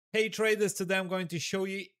Hey traders, today I'm going to show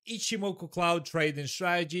you Ichimoku Cloud Trading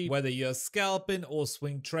Strategy. Whether you're scalping or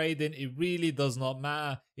swing trading, it really does not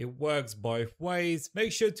matter. It works both ways.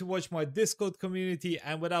 Make sure to watch my Discord community,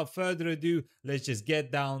 and without further ado, let's just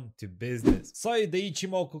get down to business. So the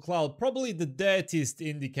Ichimoku Cloud, probably the dirtiest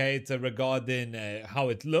indicator regarding how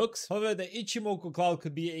it looks. However, the Ichimoku Cloud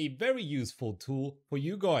could be a very useful tool for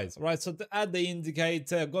you guys. Alright, so to add the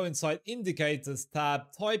indicator, go inside Indicators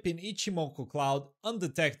tab, type in Ichimoku Cloud under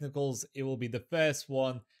Technicals. It will be the first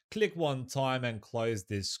one. Click one time and close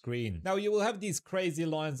this screen. Now you will have these crazy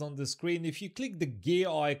lines on the screen if you click the gear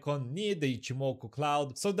icon near the Ichimoku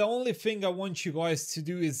Cloud. So the only thing I want you guys to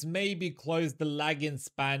do is maybe close the lagging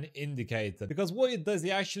span indicator, because what it does, it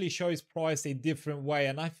actually shows price a different way,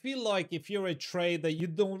 and I feel like if you're a trader, you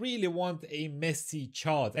don't really want a messy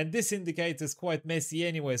chart, and this indicator is quite messy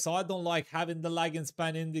anyway, so I don't like having the lagging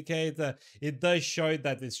span indicator. It does show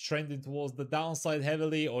that it's trending towards the downside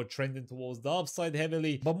heavily or trending towards the upside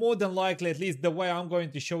heavily, but more than likely, at least the way I'm going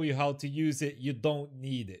to show you how to use it, you don't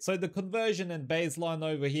need it. So the conversion and baseline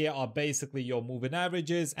over here are basically your moving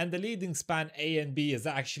averages, and the leading span A and B is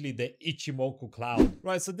actually the Ichimoku Cloud.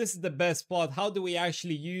 Right, so this is the best part. How do we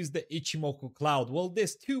actually use the Ichimoku Cloud? Well,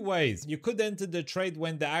 there's two ways. You could enter the trade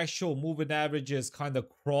when the actual moving averages kind of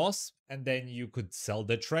cross, and then you could sell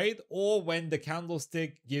the trade, or when the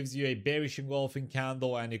candlestick gives you a bearish engulfing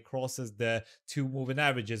candle and it crosses the two moving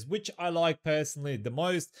averages, which I like personally the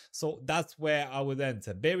most. So that's where I would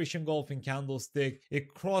enter. Bearish engulfing candlestick,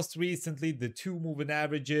 it crossed recently the two moving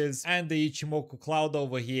averages, and the Ichimoku Cloud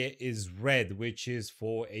over here is red, which is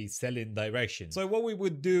for a selling direction. So what we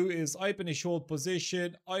would do is open a short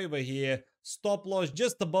position over here, stop loss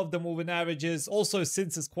just above the moving averages. Also,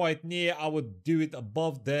 since it's quite near, I would do it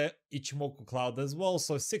above the Ichimoku Cloud as well.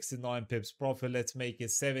 So 69 pips profit, let's make it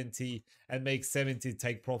 70, and make 70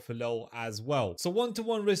 take profit low as well. So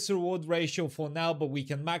 1-to-1 risk to reward ratio for now, but we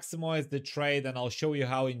can maximize the trade, and I'll show you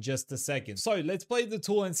how in just a second. So let's play the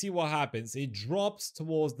tool and see what happens. It drops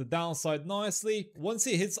towards the downside nicely. Once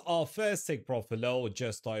it hits our first take profit low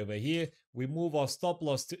just over here, we move our stop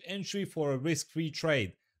loss to entry for a risk-free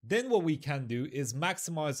trade. Then what we can do is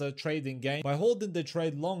maximize our trading gain by holding the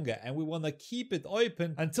trade longer, and we want to keep it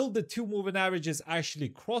open until the two moving averages actually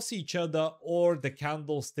cross each other, or the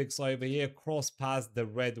candlesticks over here cross past the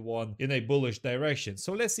red one in a bullish direction.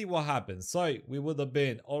 So let's see what happens. So we would have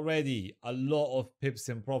been already a lot of pips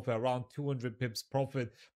in profit, around 200 pips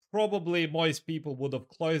profit. Probably most people would have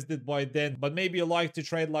closed it by then, but maybe you like to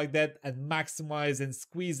trade like that and maximize and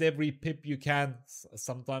squeeze every pip you can.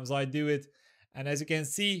 Sometimes I do it. And as you can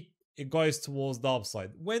see, it goes towards the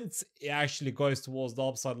upside. Once it actually goes towards the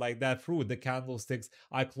upside like that through the candlesticks,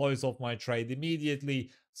 I close off my trade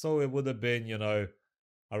immediately. So it would have been, you know,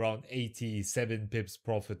 around 87 pips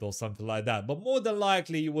profit or something like that. But more than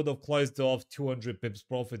likely, you would have closed off 200 pips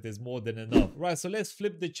profit is more than enough. Right, so let's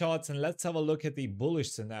flip the charts and let's have a look at the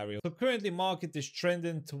bullish scenario. So currently market is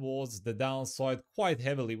trending towards the downside quite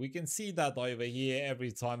heavily. We can see that over here.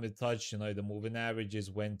 Every time it touched, you know, the moving averages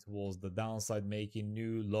went towards the downside, making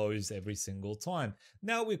new lows every single time.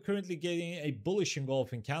 Now we're currently getting a bullish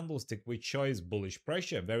engulfing candlestick, which shows bullish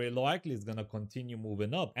pressure. Very likely it's going to continue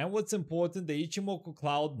moving up. And what's important, the Ichimoku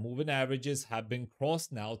Cloud moving averages have been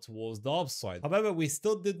crossed now towards the upside. However, we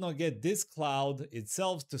still did not get this cloud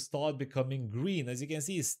itself to start becoming green. As you can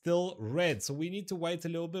see, it's still red. So we need to wait a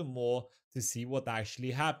little bit more to see what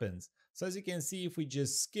actually happens. So as you can see, if we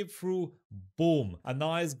just skip through, boom, a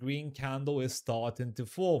nice green candle is starting to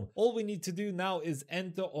form. All we need to do now is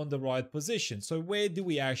enter on the right position. So where do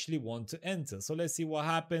we actually want to enter? So let's see what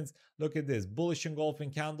happens. Look at this, bullish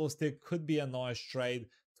engulfing candlestick could be a nice trade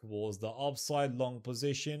towards the upside, long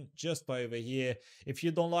position just over here. If you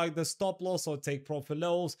don't like the stop loss or take profit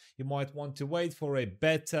lows, you might want to wait for a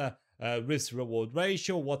better risk reward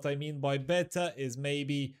ratio. What I mean by better is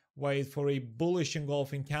maybe wait for a bullish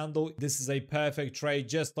engulfing candle. This is a perfect trade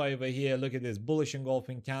just over here. Look at this bullish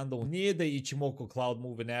engulfing candle near the Ichimoku Cloud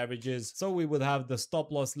moving averages. So we would have the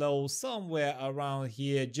stop loss low somewhere around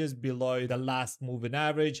here, just below the last moving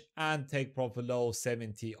average, and take profit low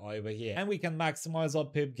 70 over here. And we can maximize our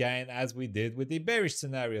pip gain as we did with the bearish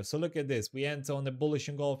scenario. So look at this. We enter on the bullish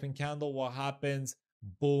engulfing candle. What happens?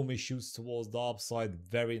 Boom, it shoots towards the upside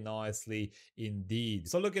very nicely indeed.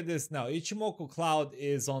 So look at this now. Ichimoku Cloud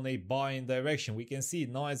is on a buying direction. We can see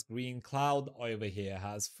nice green cloud over here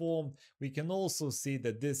has formed. We can also see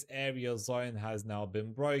that this area zone has now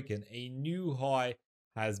been broken. A new high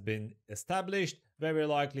has been established. Very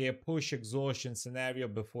likely a push exhaustion scenario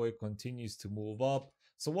before it continues to move up.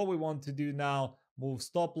 So what we want to do now, Move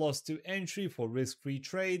stop loss to entry for risk-free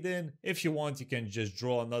trading. If you want, you can just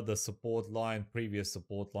draw another support line, previous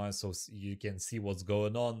support line, so you can see what's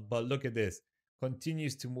going on. But look at this.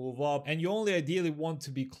 Continues to move up, and you only ideally want to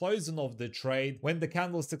be closing off the trade when the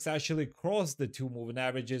candlesticks actually cross the two moving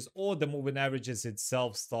averages, or the moving averages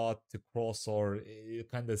itself start to cross or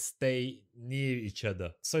kind of stay near each other.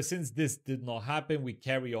 So since this did not happen, we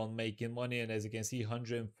carry on making money, and as you can see,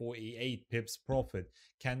 148 pips profit.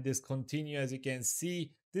 Can this continue? As you can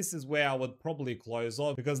see, this is where I would probably close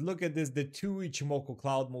off, because look at this, the two Ichimoku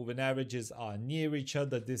Cloud moving averages are near each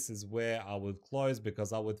other. This is where I would close,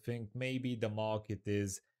 because I would think maybe the market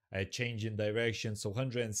is changing direction. So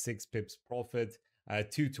 106 pips profit,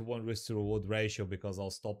 2-to-1 risk to reward ratio, because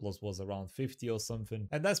our stop loss was around 50 or something,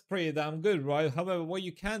 and that's pretty damn good, right? However, what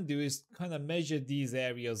you can do is kind of measure these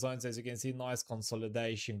area zones. As you can see, nice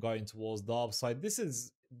consolidation going towards the upside. This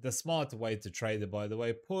is the smart way to trade it, by the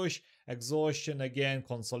way. Push, exhaustion, again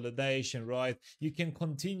consolidation, right? You can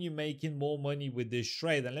continue making more money with this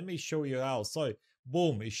trade, and let me show you how. So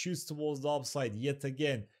boom, it shoots towards the upside yet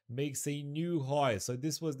again, makes a new high. So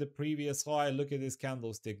this was the previous high. Look at this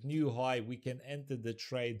candlestick, new high. We can enter the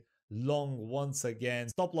trade long once again.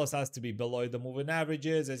 Stop loss has to be below the moving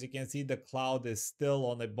averages. As you can see, the cloud is still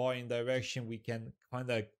on a buying direction. We can kind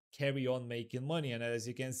of carry on making money, and as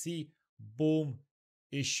you can see, boom,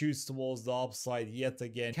 it shoots towards the upside yet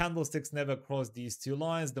again. Candlesticks never cross these two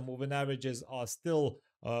lines. The moving averages are still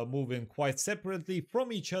moving quite separately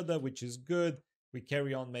from each other, which is good. We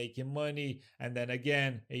carry on making money, and then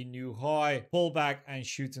again a new high, pull back and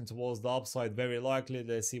shooting towards the upside, very likely.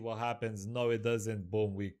 Let's see what happens. No, it doesn't.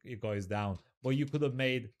 Boom, it goes down. But you could have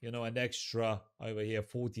made, you know, an extra over here,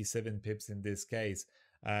 47 pips in this case.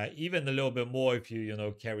 Even a little bit more if you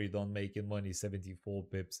know, carried on making money, 74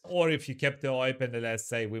 pips. Or if you kept it open, and let's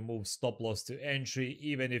say we move stop loss to entry,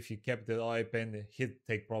 even if you kept it open, hit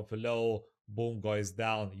take profit low, boom, goes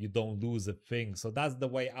down, you don't lose a thing. So that's the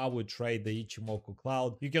way I would trade the Ichimoku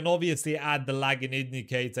Cloud. You can obviously add the lagging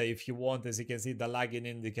indicator if you want. As you can see, the lagging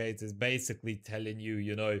indicator is basically telling you,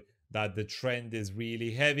 you know, that the trend is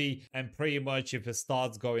really heavy, and pretty much if it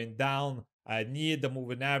starts going down near the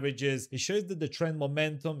moving averages, it shows that the trend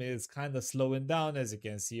momentum is kind of slowing down. As you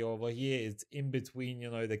can see over here, it's in between, you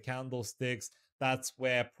know, the candlesticks. That's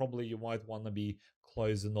where probably you might want to be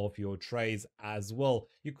closing off your trades as well.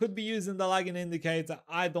 You could be using the lagging indicator.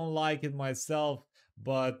 I don't like it myself,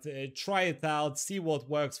 but try it out, see what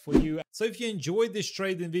works for you. So if you enjoyed this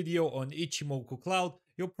trading video on Ichimoku Cloud,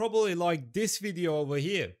 you'll probably like this video over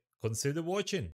here. Consider watching.